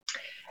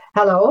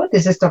Hello,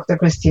 this is Dr.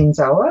 Christine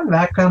Sauer.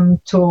 Welcome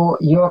to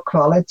Your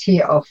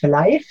Quality of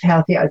Life,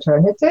 Healthy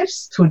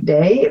Alternatives.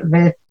 Today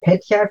with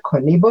Petia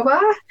Kolibova.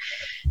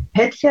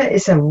 Petia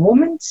is a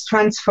woman's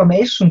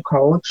transformation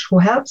coach who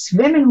helps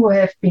women who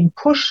have been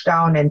pushed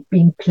down and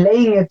been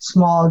playing it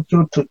small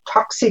due to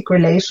toxic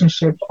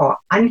relationship or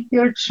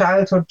unhealed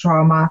childhood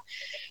trauma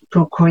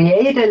to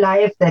create a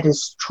life that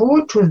is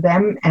true to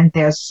them and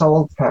their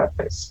soul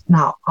purpose.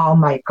 Now, oh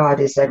my God,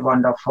 is that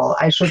wonderful.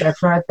 I should have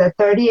heard that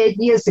 38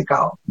 years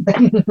ago.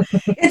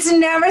 It's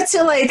never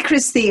too late,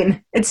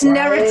 Christine. It's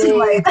never too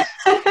late.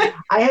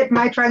 I had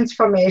my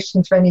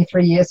transformation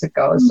 23 years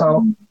ago.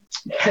 So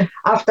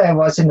after I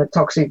was in a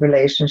toxic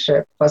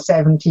relationship for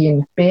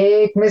 17,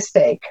 big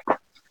mistake.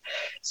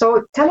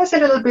 So tell us a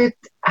little bit,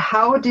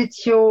 where did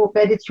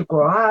you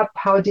grow up?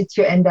 How did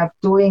you end up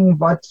doing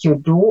what you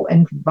do?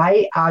 And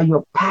why are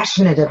you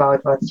passionate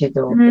about what you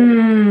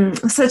do?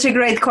 Such a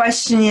great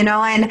question,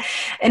 and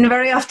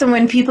very often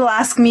when people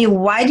ask me,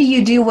 why do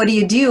you do what do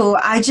you do?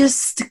 I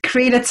just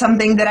created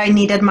something that I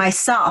needed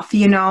myself,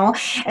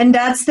 and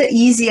that's the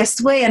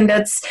easiest way. And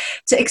that's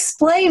to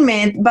explain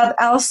it,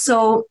 but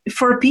also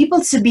for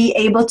people to be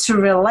able to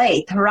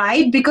relate,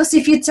 right? Because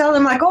if you tell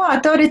them like, oh, I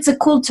thought it's a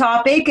cool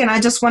topic and I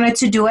just wanted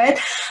to do it,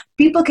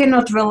 people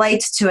cannot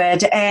relate to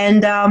it.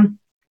 And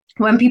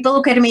when people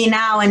look at me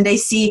now and they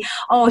see,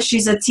 oh,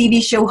 she's a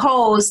TV show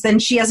host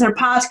and she has her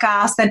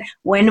podcast, and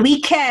when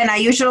we can, I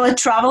usually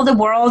travel the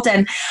world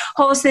and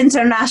host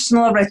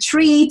international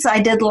retreats.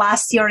 I did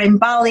last year in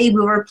Bali.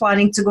 We were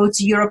planning to go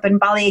to Europe and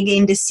Bali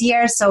again this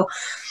year, so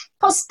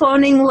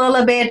postponing a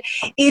little bit.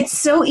 It's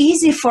so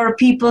easy for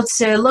people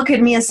to look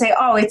at me and say,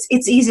 oh, it's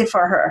easy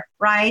for her,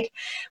 right?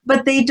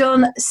 But they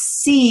don't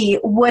see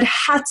what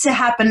had to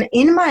happen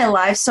in my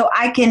life so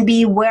I can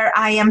be where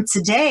I am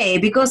today.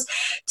 Because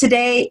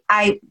today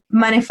I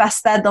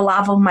manifested the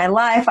love of my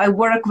life. I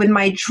work with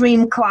my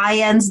dream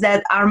clients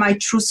that are my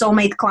true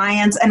soulmate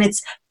clients, and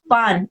it's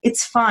fun.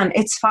 It's fun.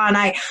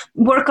 I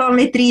work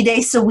only 3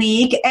 days a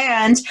week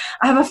and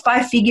I have a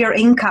 5-figure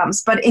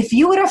incomes. But if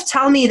you would have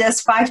told me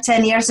this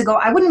 5-10 years ago,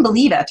 I wouldn't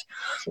believe it.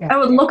 Yeah. I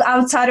would look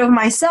outside of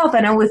myself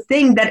and I would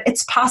think that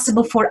it's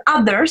possible for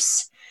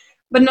others,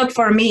 but not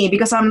for me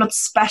because I'm not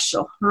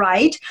special,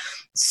 right?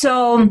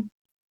 So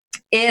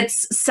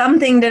it's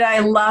something that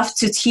I love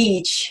to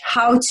teach,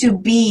 how to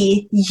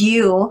be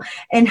you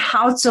and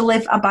how to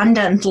live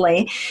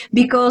abundantly,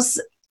 because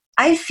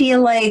I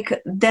feel like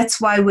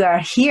that's why we are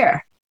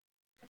here.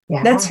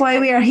 Yeah. That's why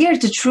we are here,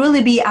 to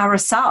truly be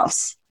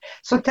ourselves.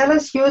 So tell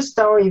us your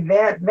story.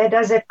 Where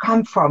does it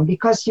come from?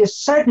 Because you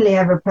certainly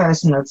have a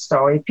personal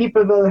story.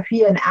 People will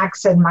hear an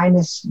accent. Mine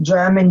is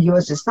German.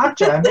 Yours is not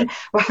German.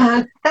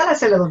 Well, tell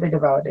us a little bit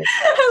about it.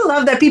 I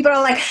love that. People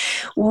are like,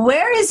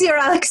 where is your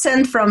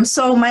accent from?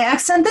 So my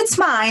accent, that's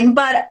mine.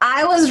 But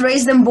I was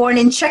raised and born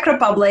in Czech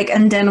Republic.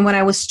 And then when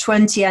I was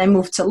 20, I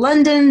moved to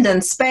London,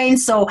 then Spain.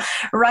 So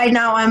right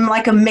now I'm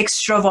like a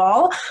mixture of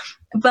all.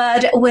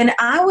 But when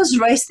I was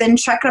raised in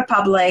Czech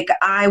Republic,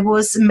 I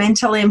was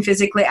mentally and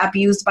physically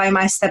abused by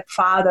my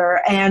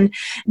stepfather. And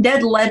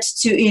that led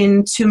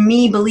to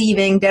me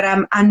believing that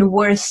I'm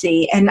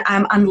unworthy and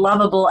I'm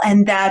unlovable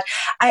and that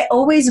I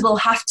always will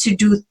have to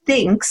do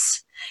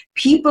things,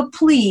 people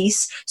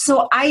please,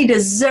 so I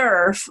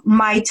deserve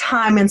my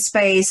time and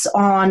space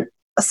on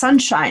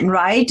sunshine,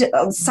 right?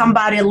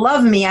 Somebody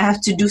love me, I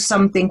have to do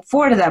something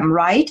for them,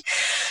 right?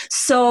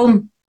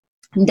 So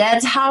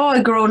that's how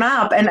I grown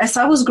up. And as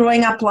I was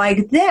growing up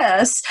like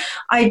this,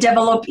 I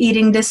developed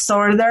eating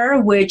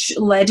disorder, which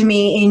led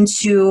me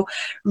into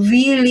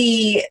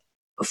really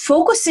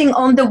focusing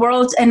on the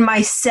world and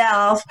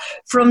myself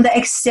from the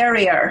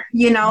exterior,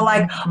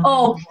 like,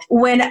 oh,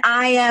 when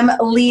I am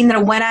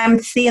leaner, when I'm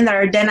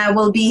thinner, then I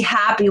will be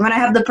happy. When I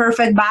have the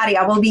perfect body,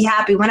 I will be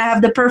happy. When I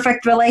have the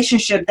perfect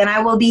relationship, then I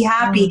will be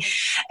happy.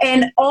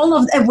 And all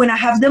of that, when I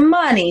have the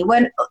money,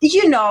 when,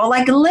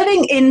 like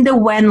living in the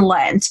when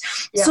land.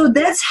 Yeah. So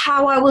that's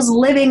how I was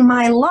living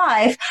my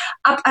life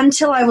up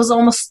until I was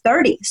almost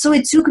 30. So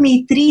it took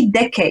me 3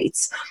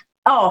 decades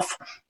of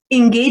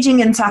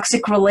engaging in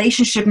toxic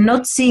relationship,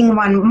 not seeing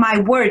my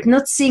worth,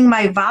 not seeing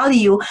my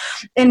value.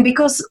 And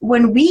because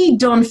when we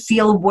don't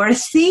feel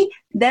worthy,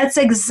 that's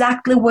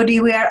exactly what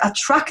we are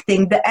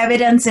attracting, the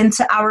evidence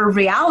into our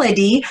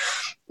reality.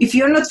 If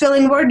you're not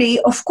feeling worthy,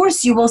 of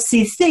course you will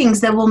see things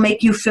that will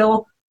make you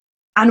feel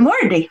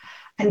unworthy.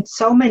 And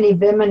so many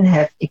women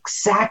have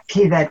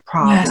exactly that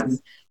problem.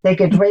 Yes. They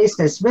get raised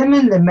as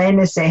women. The man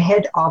is the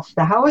head of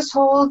the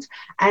household,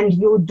 and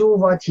you do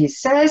what he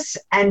says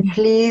and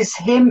please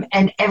him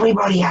and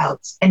everybody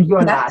else, and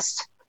you're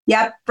last.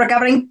 Yep,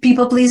 recovering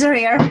people pleaser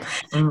here.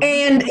 Mm-hmm.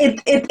 And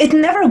it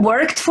never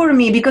worked for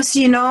me because,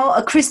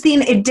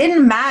 Christine, it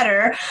didn't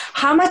matter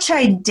how much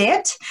I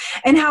did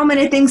and how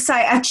many things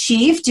I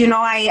achieved.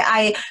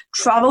 I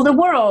traveled the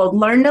world,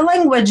 learned the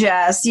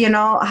languages,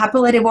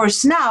 happily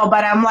divorced now,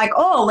 but I'm like,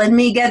 oh, let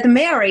me get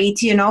married,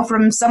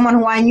 from someone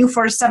who I knew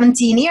for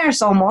 17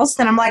 years almost.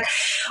 And I'm like,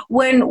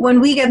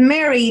 when we get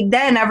married,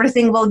 then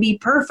everything will be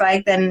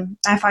perfect. And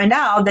I find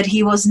out that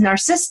he was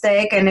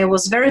narcissistic and it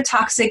was very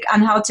toxic,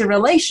 unhealthy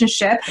relationship.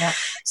 relationship. Yeah.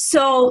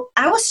 So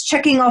I was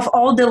checking off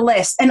all the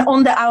lists, and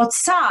on the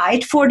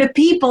outside, for the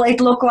people, it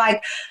looked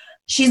like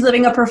she's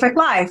living a perfect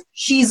life.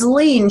 She's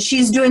lean.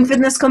 She's doing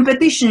fitness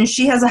competitions.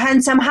 She has a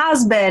handsome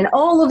husband.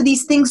 All of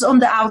these things on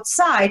the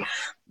outside.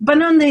 But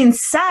on the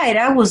inside,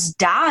 I was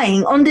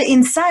dying. On the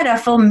inside, I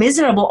felt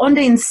miserable. On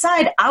the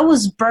inside, I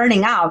was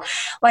burning out.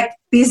 Like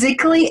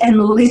physically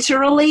and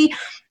literally,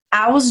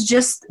 I was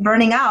just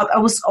burning out. I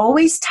was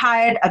always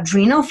tired,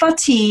 adrenal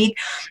fatigue.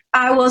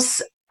 I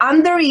was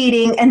under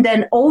eating and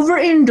then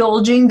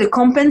overindulging to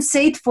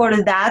compensate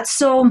for that.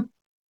 So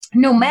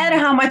no matter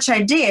how much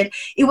I did,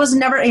 it was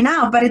never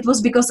enough, but it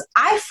was because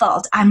I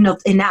felt I'm not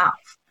enough.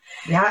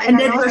 Yeah, and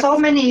I know so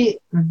many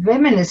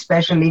women,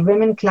 especially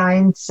women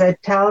clients,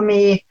 that tell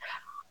me,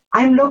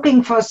 I'm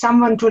looking for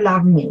someone to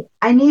love me.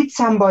 I need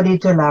somebody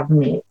to love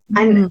me.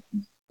 And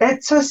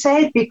that's so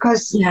sad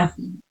because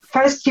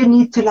first you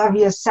need to love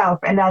yourself.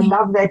 And I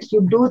love that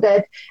you do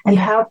that and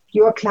help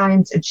your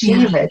clients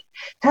achieve it.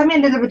 Tell me a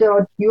little bit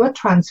about your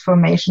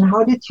transformation.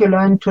 How did you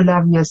learn to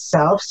love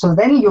yourself so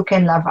then you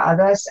can love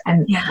others?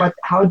 And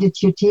how did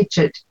you teach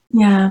it?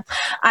 Yeah,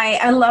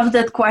 I love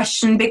that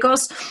question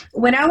because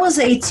when I was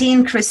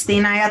 18,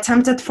 Christine, I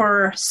attempted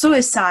for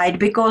suicide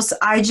because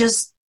I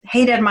just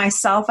hated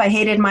myself. I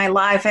hated my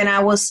life. And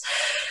I was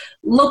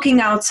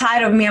looking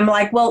outside of me. I'm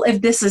like, well,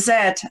 if this is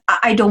it,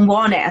 I don't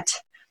want it.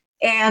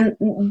 And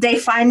they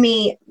find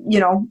me,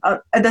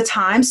 at the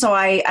time. So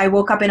I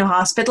woke up in a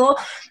hospital.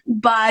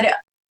 But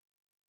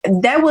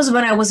that was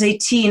when I was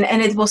 18,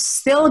 and it was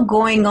still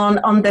going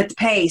on that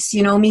pace,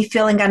 me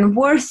feeling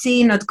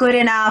unworthy, not good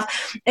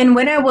enough. And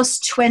when I was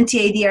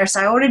 28 years,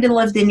 I already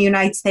lived in the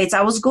United States.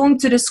 I was going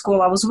to the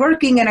school. I was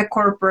working in a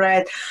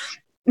corporate,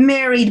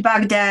 married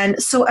back then.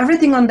 So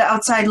everything on the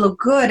outside looked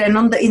good. And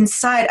on the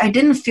inside, I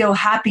didn't feel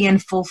happy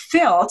and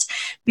fulfilled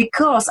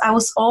because I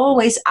was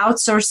always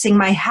outsourcing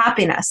my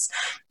happiness.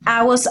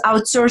 I was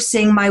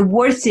outsourcing my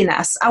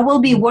worthiness. I will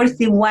be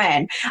worthy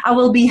when I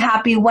will be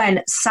happy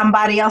when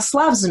somebody else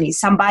loves me,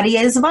 somebody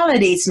else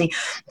validates me,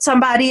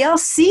 somebody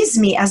else sees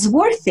me as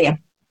worthy.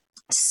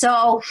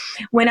 So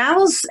when I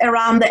was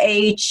around the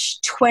age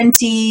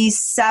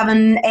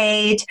 27,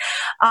 8,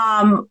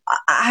 I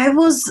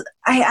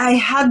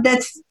had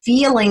that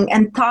feeling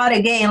and thought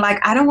again, like,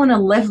 I don't want to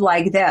live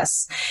like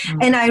this.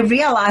 And I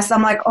realized,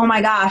 I'm like, oh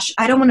my gosh,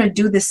 I don't want to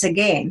do this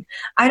again.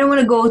 I don't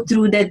want to go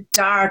through the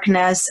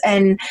darkness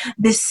and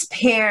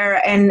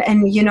despair and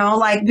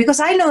because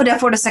I know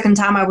that for the second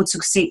time I would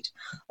succeed.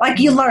 Like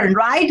you learn,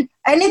 right?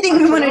 Anything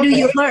you want to do,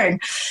 you learn.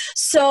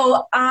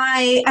 So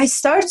I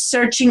started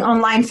searching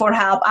online for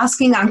help,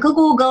 asking Uncle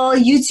Google,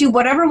 YouTube,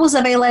 whatever was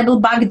available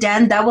back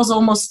then. That was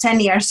almost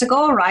 10 years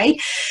ago,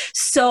 right?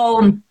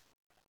 So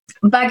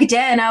back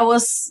then I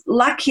was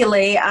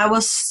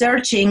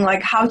searching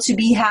like how to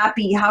be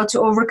happy, how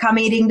to overcome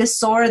eating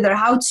disorder,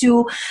 how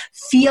to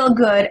feel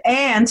good.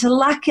 And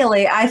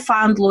luckily I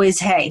found Louise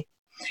Hay.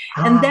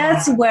 And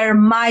that's where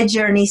my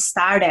journey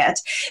started,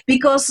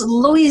 because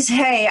Louise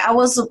Hay, I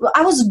was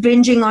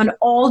binging on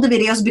all the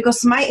videos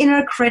because my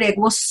inner critic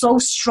was so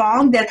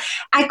strong that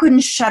I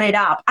couldn't shut it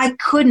up. I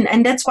couldn't.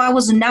 And that's why I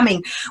was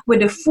numbing with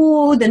the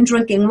food and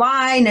drinking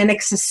wine and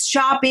excess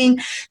shopping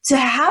to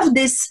have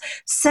this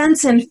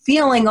sense and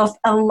feeling of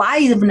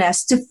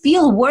aliveness, to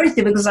feel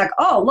worthy, because like,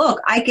 oh,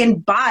 look, I can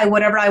buy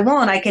whatever I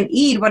want. I can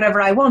eat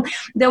whatever I want.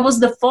 There was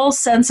the full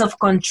sense of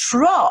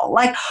control.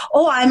 Like,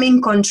 oh, I'm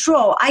in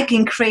control. I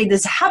can create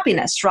this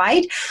happiness,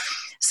 right?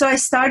 So I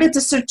started to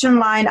search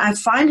online. I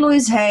find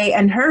Louise Hay,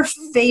 and her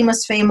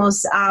famous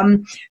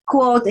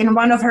quote in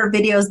one of her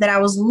videos that I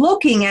was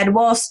looking at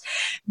was,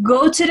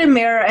 go to the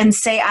mirror and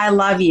say, I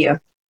love you.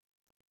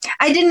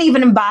 I didn't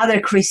even bother,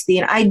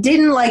 Christine. I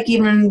didn't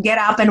even get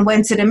up and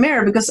went to the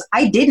mirror because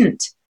I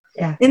didn't.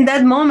 Yeah. In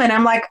that moment,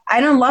 I'm like, I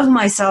don't love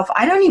myself.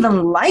 I don't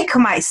even like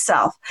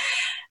myself.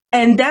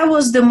 And that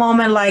was the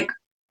moment like,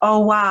 oh,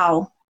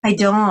 wow, I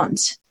don't.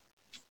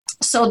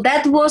 So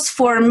that was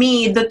for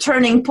me the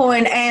turning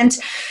point. And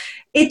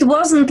it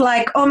wasn't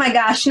like, oh my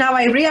gosh, now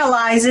I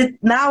realize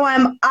it. Now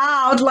I'm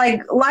out,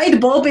 like light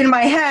bulb in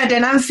my head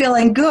and I'm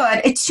feeling good.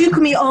 It took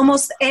me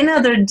almost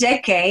another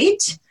decade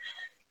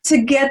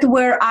to get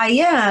where I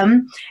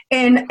am.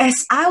 And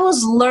as I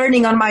was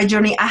learning on my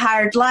journey, I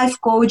hired life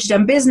coach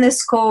and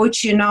business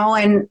coach,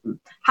 and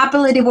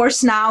happily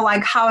divorced now,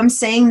 like how I'm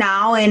saying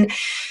now. And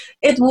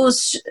it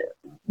was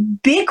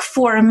big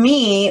for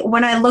me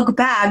when I look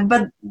back,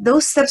 but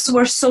those steps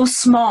were so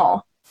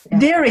small,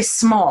 very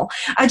small.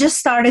 I just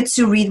started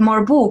to read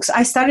more books.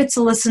 I started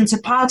to listen to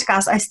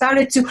podcasts. I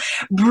started to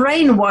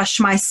brainwash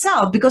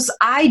myself because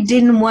I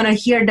didn't want to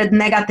hear that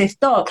negative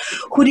thought.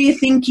 Who do you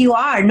think you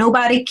are?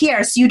 Nobody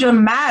cares. You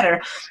don't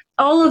matter.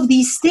 All of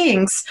these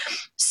things.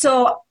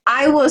 So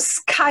I was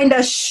kind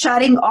of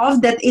shutting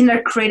off that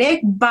inner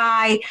critic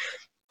by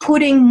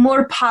putting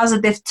more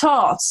positive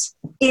thoughts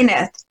in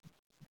it.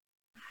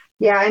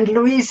 Yeah, and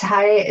Louise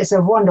Hay is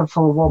a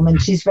wonderful woman.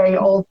 She's very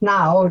old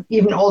now,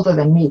 even older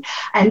than me.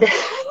 And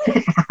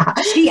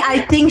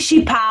I think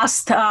she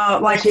passed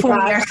like she 4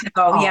 years passed.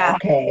 ago. Oh, Yeah.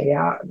 okay.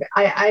 Yeah,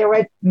 I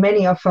read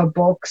many of her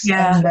books,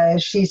 Yeah.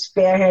 and she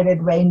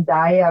spearheaded Wayne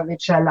Dyer,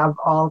 which I love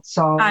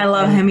also. I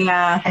love him.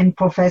 Yeah. And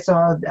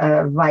Professor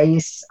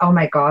Weiss. Oh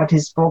my God,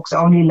 his books,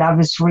 Only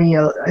Love is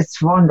Real.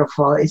 It's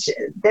wonderful.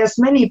 There's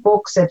many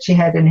books that she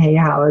had in Hay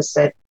House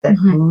that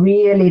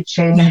really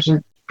changed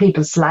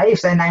people's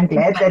lives, and I'm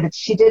glad that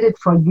she did it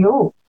for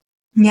you.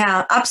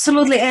 Yeah,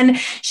 absolutely. And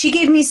she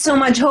gave me so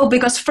much hope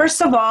because,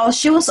 first of all,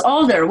 she was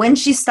older. When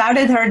she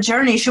started her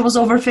journey, she was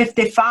over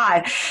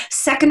 55.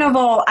 Second of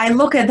all, I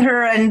look at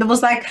her and it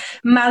was like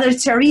Mother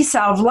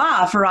Teresa of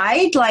love,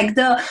 right? Like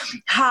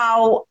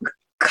how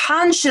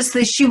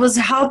consciously she was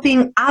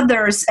helping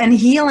others and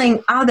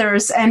healing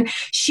others. And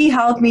she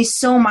helped me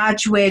so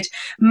much with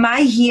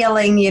my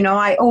healing. You know,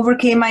 I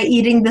overcame my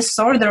eating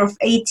disorder of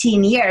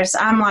 18 years.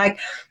 I'm like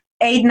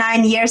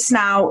 8-9 years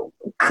now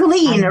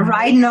clean. Amazing.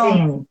 Right?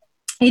 No.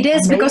 It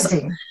is. Amazing. Because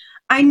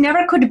I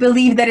never could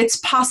believe that it's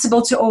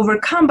possible to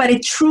overcome, but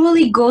it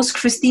truly goes,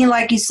 Christine,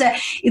 like you said,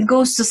 it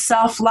goes to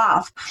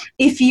self-love.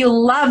 If you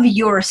love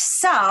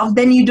yourself,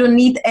 then you don't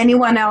need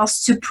anyone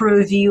else to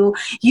prove you.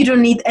 You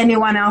don't need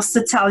anyone else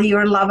to tell you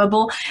you're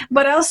lovable,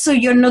 but also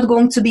you're not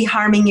going to be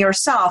harming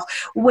yourself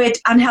with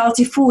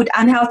unhealthy food,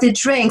 unhealthy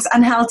drinks,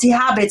 unhealthy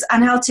habits,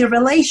 unhealthy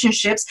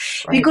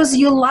relationships, because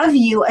you love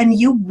you and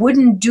you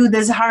wouldn't do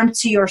this harm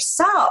to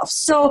yourself.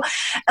 So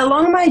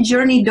along my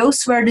journey,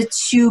 those were the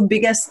two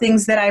biggest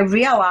things that I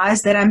realized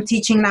that I'm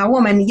teaching now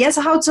women. Yes,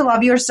 how to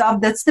love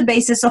yourself. That's the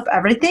basis of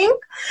everything.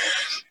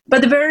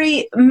 But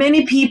very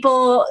many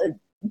people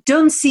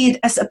don't see it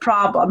as a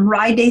problem,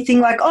 right? They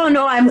think like, oh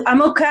no,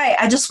 I'm okay.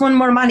 I just want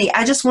more money.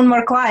 I just want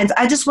more clients.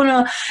 I just want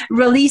to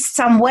release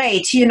some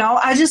weight. You know,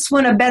 I just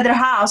want a better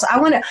house.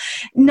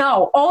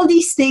 No, all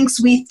these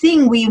things we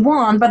think we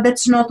want, but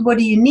that's not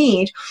what you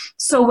need.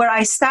 So where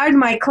I start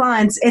my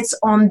clients, it's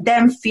on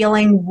them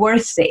feeling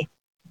worthy.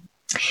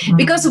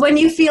 Because when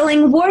you're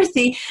feeling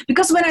worthy,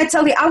 because when I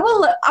tell you, I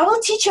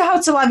will teach you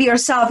how to love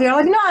yourself, you're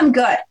like, no, I'm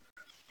good.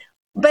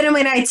 But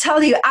when I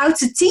tell you how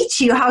to teach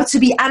you how to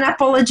be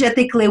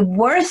unapologetically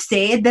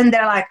worthy, then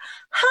they're like,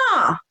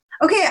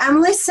 okay,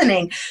 I'm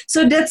listening.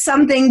 So that's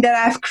something that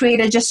I've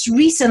created just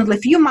recently. A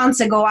few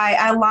months ago,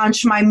 I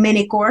launched my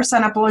mini course,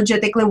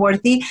 Unapologetically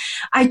Worthy.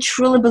 I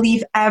truly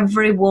believe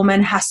every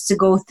woman has to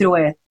go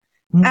through it.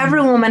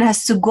 Every woman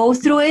has to go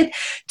through it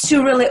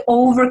to really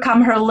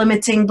overcome her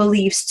limiting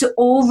beliefs, to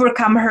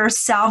overcome her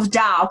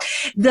self-doubt,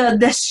 the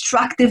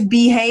destructive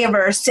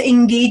behaviors, to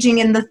engaging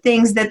in the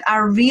things that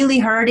are really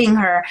hurting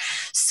her.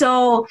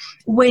 So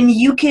when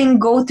you can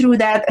go through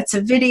that, it's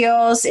a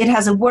videos, it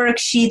has a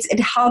worksheets, it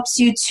helps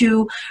you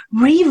to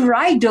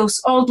rewrite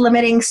those old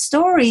limiting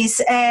stories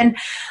and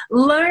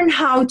learn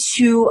how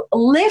to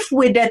live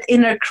with that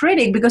inner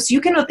critic, because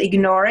you cannot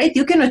ignore it,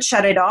 you cannot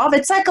shut it off.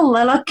 It's like a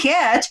little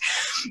kid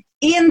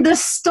in the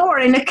store,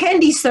 in a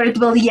candy store, it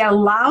will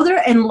yell louder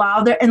and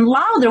louder and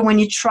louder when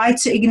you try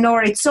to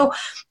ignore it. So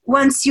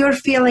once you're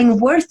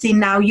feeling worthy,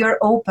 now you're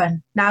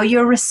open, now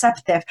you're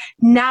receptive,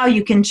 now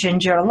you can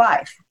change your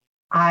life.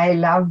 I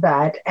love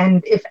that.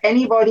 And if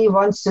anybody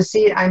wants to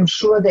see it, I'm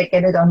sure they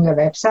get it on your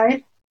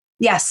website.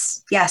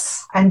 Yes,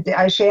 yes. And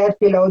I shared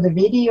below the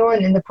video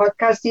and in the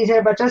podcast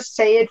detail, but just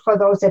say it for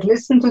those that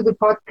listen to the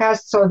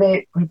podcast so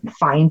they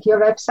find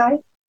your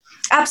website.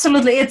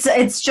 Absolutely.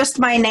 It's just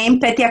my name,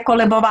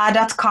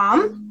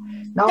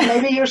 petiakolibova.com. Now,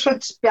 maybe you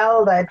should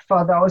spell that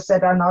for those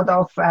that are not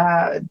of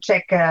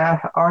Czech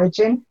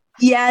origin.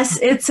 Yes,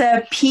 it's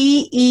a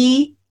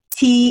Petia.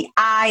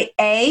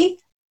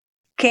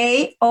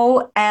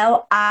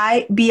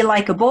 KOLI,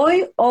 like a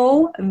boy,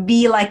 OV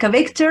like a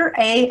Victor,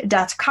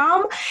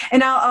 A.com.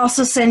 And I'll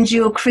also send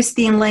you a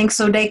Christine link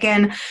so they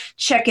can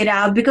check it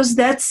out, because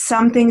that's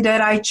something that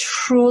I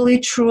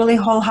truly, truly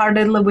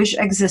wholeheartedly wish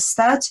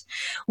existed.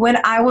 When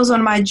I was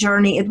on my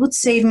journey, it would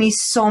save me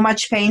so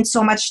much pain,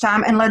 so much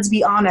time, and let's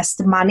be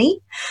honest,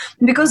 money.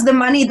 Because the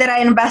money that I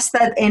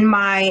invested in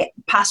my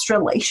past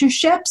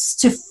relationships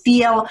to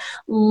feel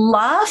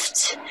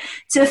loved,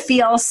 to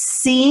feel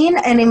seen,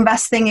 and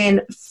investing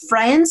in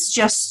friends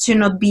just to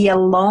not be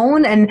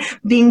alone and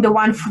being the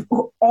one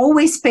who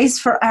always pays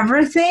for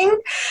everything,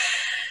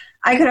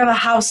 I could have a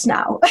house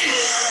now.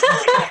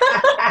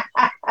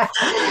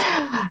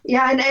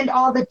 Yeah, and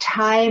all the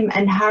time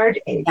and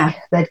heartache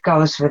that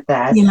goes with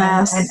that.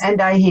 Yes.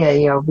 And I hear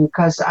you,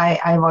 because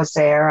I was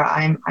there.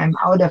 I'm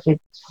out of it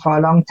for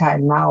a long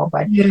time now,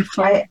 but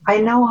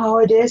I know how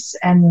it is,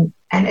 and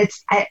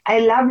it's I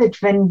love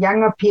it when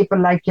younger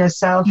people like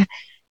yourself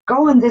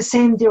go in the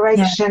same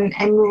direction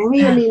and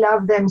really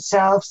love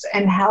themselves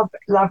and help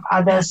love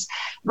others.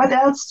 What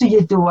else do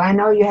you do? I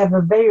know you have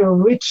a very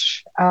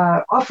rich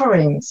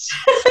offerings.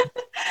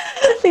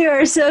 You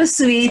are so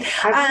sweet.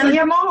 I want to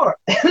hear more.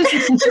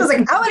 She was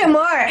like, I want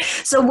more.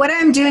 So what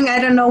I'm doing, I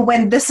don't know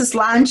when this is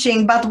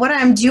launching, but what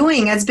I'm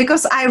doing is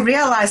because I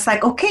realized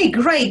like, okay,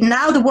 great.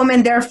 Now the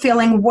women, they're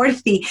feeling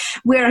worthy.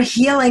 We're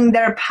healing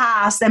their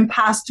past and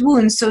past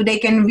wounds so they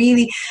can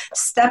really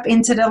step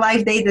into the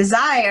life they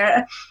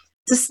desire.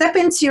 To step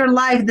into your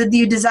life that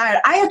you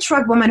desire. I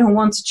attract women who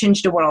want to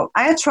change the world.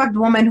 I attract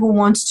women who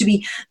want to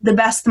be the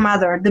best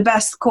mother, the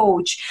best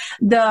coach,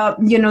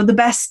 the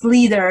best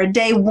leader.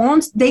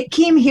 They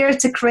came here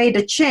to create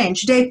a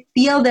change. They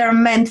feel they're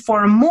meant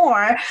for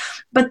more,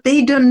 but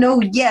they don't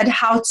know yet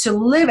how to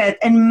live it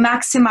and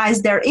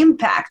maximize their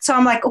impact. So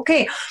I'm like,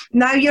 okay,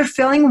 now you're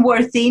feeling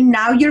worthy.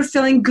 Now you're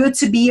feeling good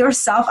to be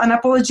yourself,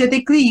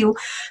 unapologetically you.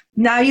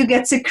 Now you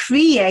get to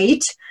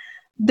create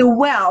the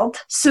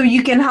wealth so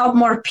you can help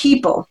more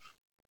people.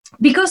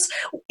 Because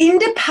in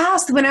the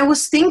past, when I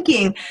was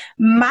thinking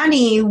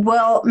money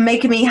will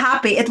make me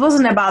happy, it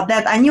wasn't about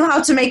that. I knew how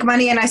to make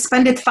money and I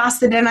spent it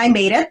faster than I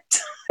made it.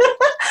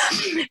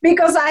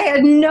 Because I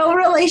had no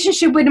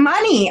relationship with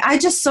money. I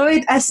just saw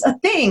it as a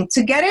thing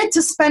to get it,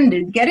 to spend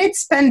it, get it,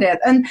 spend it.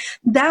 And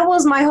that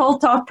was my whole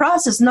thought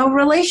process. No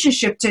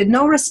relationship to it,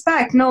 no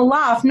respect, no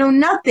love, no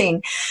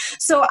nothing.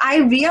 So I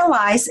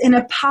realized in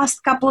the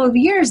past couple of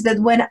years that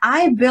when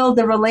I build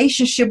a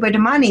relationship with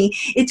money,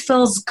 it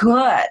feels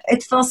good.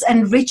 It feels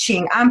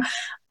enriching.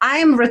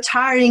 I'm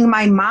retiring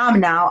my mom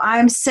now.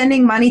 I'm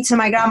sending money to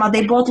my grandma.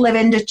 They both live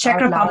in the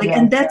Czech Republic.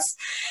 And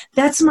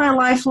that's my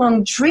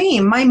lifelong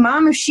dream. My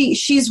mom,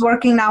 she's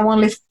working now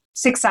only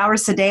 6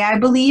 hours a day, I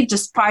believe,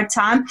 just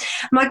part-time.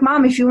 I'm like,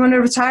 Mom, if you want to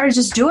retire,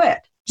 just do it.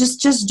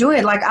 Just do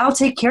it. Like, I'll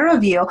take care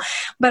of you.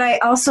 But I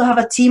also have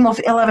a team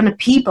of 11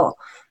 people.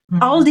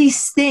 Mm-hmm. All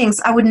these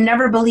things I would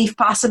never believe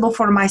possible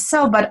for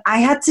myself, but I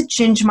had to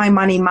change my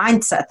money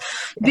mindset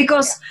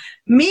because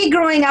me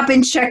growing up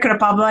in Czech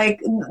Republic,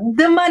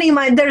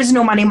 there is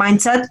no money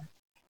mindset.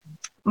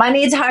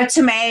 Money is hard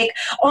to make.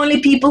 Only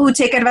people who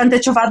take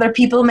advantage of other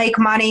people make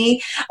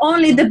money.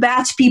 Only the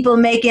bad people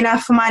make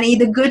enough money.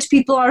 The good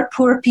people are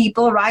poor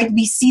people, right?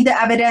 We see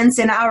the evidence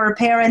in our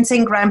parents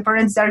and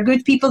grandparents. They're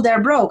good people,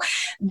 they're broke.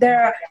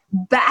 They're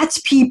bad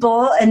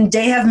people and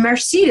they have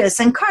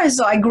Mercedes and cars.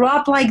 So I grew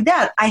up like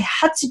that. I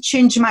had to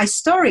change my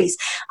stories.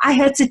 I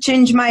had to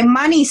change my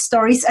money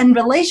stories and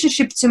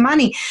relationship to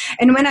money.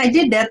 And when I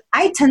did that,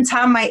 I 10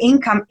 times my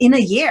income in a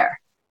year.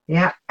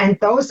 Yeah, and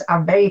those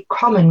are very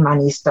common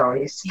money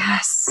stories.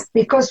 Yes.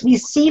 Because we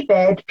see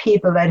bad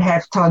people that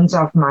have tons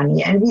of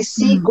money and we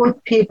see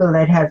good people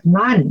that have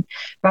none.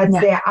 But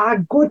there are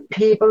good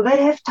people that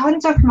have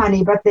tons of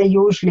money, but they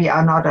usually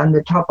are not on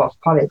the top of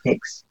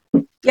politics.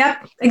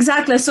 Yep,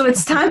 exactly. So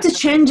it's time to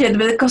change it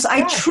because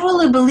I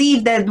truly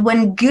believe that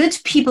when good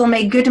people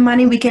make good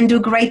money, we can do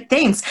great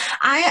things.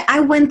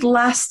 I went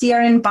last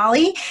year in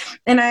Bali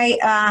and I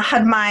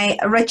had my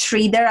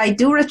retreat there. I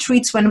do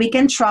retreats when we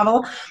can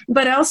travel,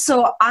 but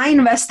also I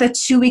invested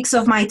 2 weeks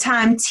of my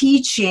time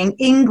teaching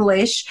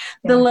English,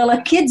 the little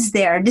kids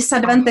there,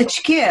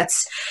 disadvantaged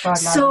kids.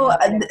 So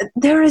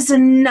there is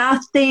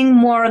nothing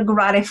more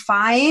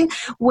gratifying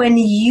when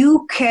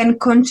you can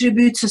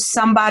contribute to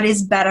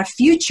somebody's better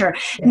future.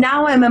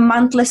 Now I'm a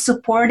monthly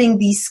supporting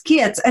these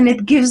kids and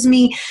it gives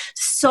me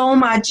so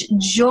much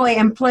joy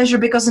and pleasure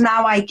because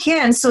now I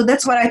can. So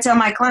that's what I tell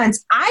my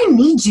clients. I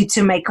need you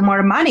to make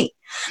more money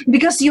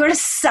because you're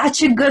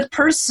such a good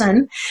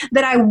person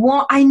that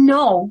I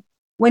know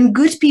when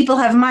good people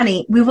have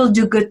money, we will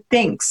do good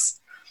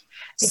things.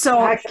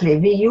 Exactly.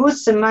 We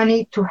use the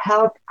money to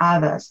help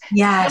others.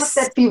 Yes.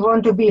 Not that we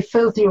want to be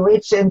filthy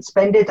rich and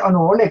spend it on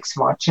Rolex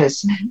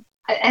watches. Mm-hmm.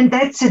 And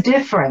that's the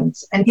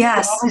difference. And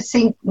people always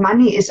think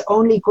money is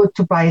only good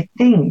to buy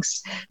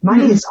things.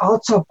 Money is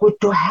also good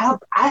to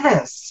help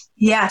others.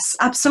 Yes,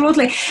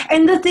 absolutely.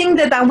 And the thing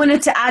that I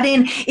wanted to add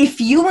in,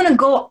 if you want to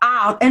go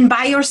out and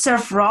buy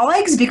yourself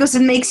Rolex because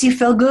it makes you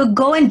feel good,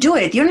 go and do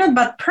it. You're not a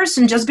bad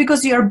person just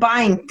because you're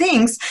buying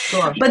things,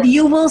 but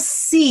you will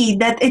see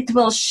that it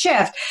will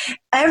shift.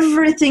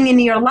 Everything in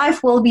your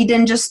life will be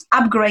then just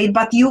upgrade,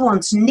 but you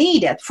won't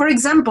need it. For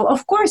example,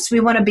 of course,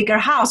 we want a bigger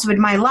house with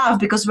my love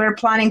because we're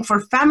planning for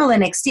family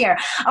next year.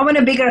 I want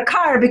a bigger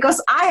car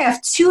because I have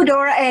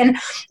 2-door and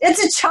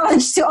it's a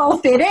challenge to all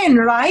fit in,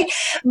 right?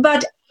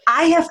 But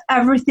I have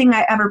everything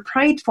I ever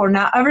prayed for.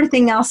 Now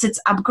everything else, it's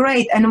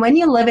upgrade. And when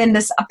you live in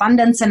this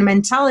abundance and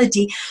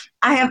mentality,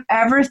 I have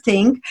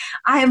everything.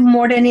 I have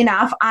more than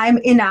enough. I'm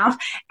enough.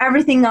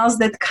 Everything else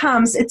that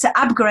comes, it's an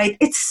upgrade.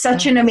 It's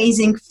such an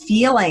amazing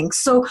feeling.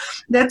 So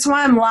that's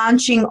why I'm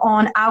launching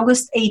on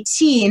August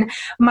 18,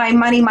 my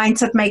money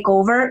mindset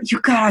makeover.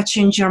 You gotta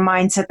change your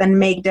mindset and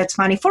make that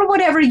money for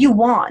whatever you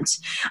want.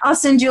 I'll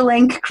send you a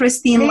link,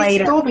 Christine,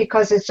 later. Please do,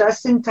 because it's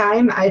just in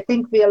time. I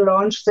think we'll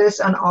launch this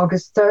on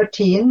August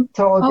 13,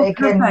 so they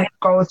can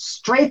go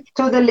straight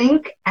to the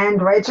link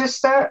and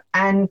register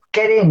and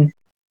get in.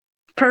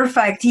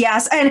 Perfect.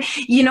 Yes. And,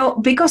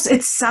 because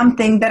it's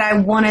something that I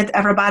wanted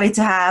everybody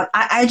to have,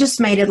 I just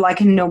made it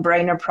like a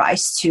no-brainer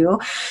price too.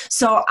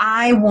 So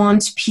I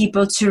want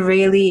people to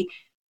really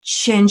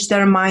change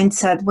their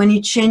mindset. When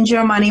you change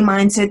your money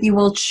mindset, you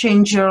will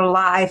change your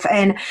life.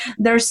 And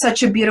there's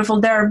such a beautiful,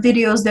 there are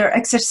videos, there are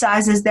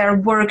exercises, there are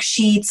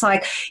worksheets,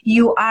 like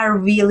you are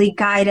really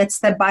guided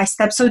step by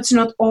step. So it's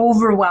not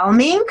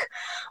overwhelming.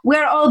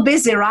 We're all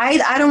busy,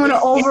 right? I don't want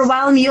to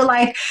overwhelm you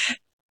like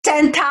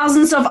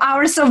 10,000s of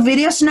hours of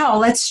videos. No,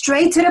 let's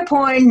straight to the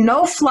point,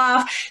 no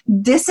fluff.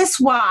 This is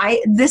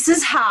why, this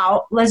is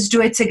how, let's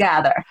do it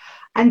together.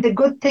 And the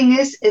good thing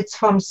is it's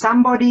from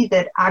somebody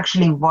that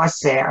actually was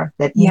there,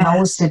 that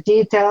knows the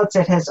details,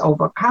 that has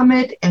overcome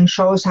it and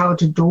shows how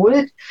to do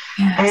it.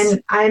 Yes.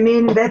 And I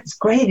mean, that's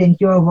great. And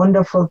you're a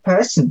wonderful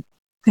person.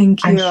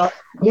 Thank you.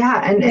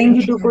 And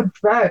you do good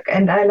work.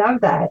 And I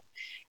love that.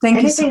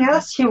 Anything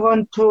else you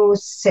want to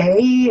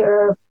say,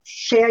 or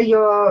share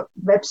your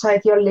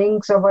website, your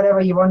links, or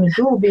whatever you want to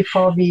do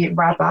before we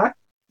wrap up?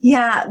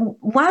 Yeah,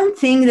 one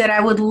thing that I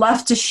would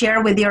love to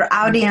share with your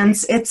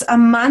audience, it's a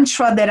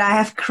mantra that I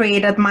have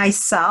created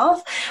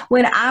myself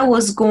when I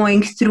was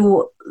going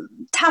through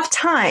tough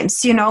times,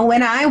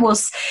 when I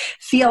was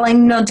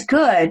feeling not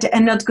good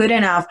and not good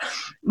enough.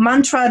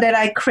 Mantra that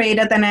I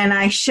created and then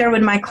I share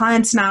with my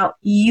clients now: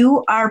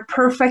 you are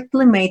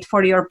perfectly made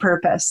for your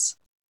purpose.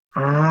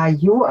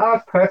 You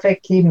are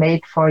perfectly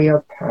made for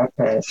your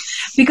purpose.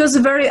 Because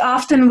very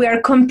often we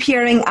are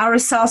comparing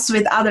ourselves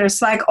with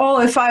others, like,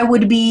 oh, if I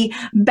would be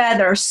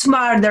better,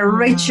 smarter,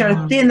 richer,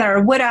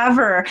 thinner,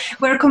 whatever.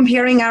 We're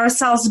comparing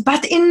ourselves.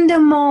 But in the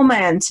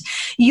moment,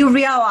 you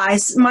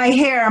realize my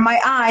hair,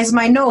 my eyes,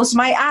 my nose,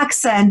 my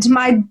accent,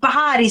 my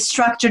body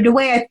structure, the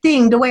way I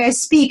think, the way I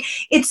speak,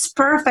 it's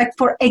perfect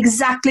for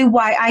exactly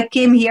why I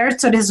came here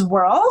to this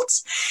world.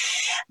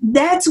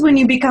 That's when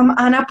you become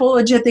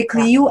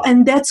unapologetically you,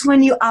 and that's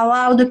when you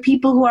allow the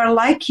people who are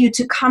like you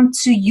to come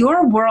to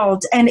your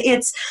world. And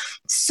it's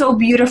so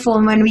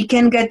beautiful when we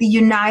can get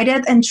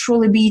united and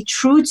truly be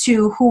true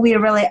to who we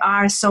really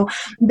are. So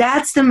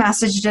that's the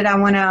message that I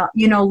want to,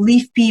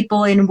 leave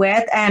people in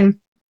with. And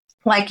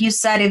like you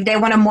said, if they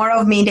want more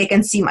of me, they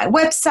can see my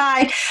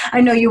website.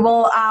 I know you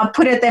will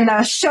put it in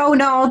the show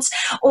notes,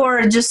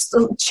 or just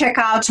check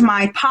out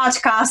my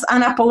podcast,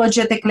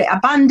 Unapologetically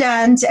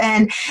Abundant.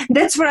 And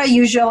that's where I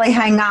usually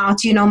hang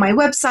out, my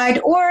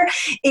website. Or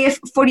if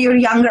for your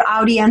younger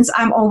audience,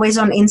 I'm always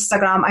on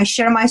Instagram. I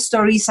share my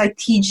stories. I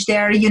teach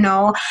there,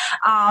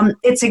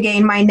 it's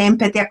again, my name,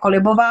 Petia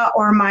Kolibova,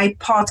 or my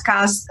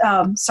podcast,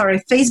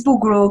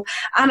 Facebook group,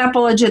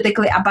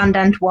 Unapologetically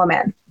Abundant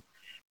Woman.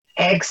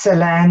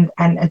 Excellent.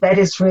 And that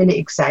is really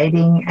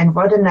exciting. And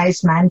what a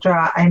nice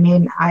mantra. I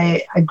mean,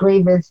 I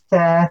agree with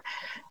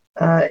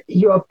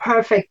you're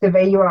perfect the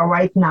way you are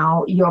right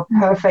now. You're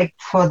perfect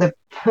for the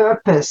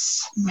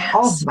purpose. Yes.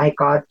 Oh my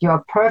God,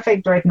 you're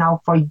perfect right now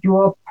for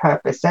your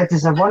purpose. That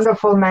is a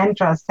wonderful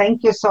mantra.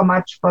 Thank you so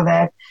much for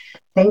that.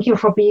 Thank you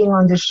for being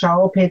on the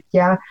show,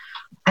 Petia.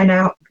 And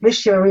I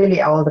wish you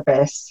really all the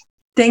best.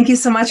 Thank you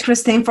so much,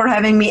 Christine, for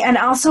having me. And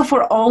also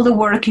for all the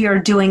work you're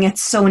doing.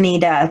 It's so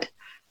needed.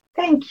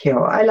 Thank you.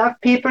 I love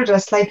people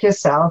just like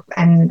yourself,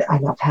 and I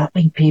love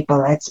helping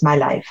people. That's my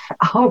life.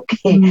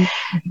 Okay,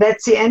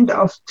 That's the end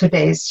of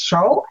today's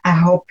show. I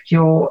hope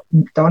you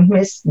don't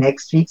miss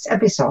next week's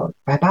episode.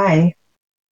 Bye-bye.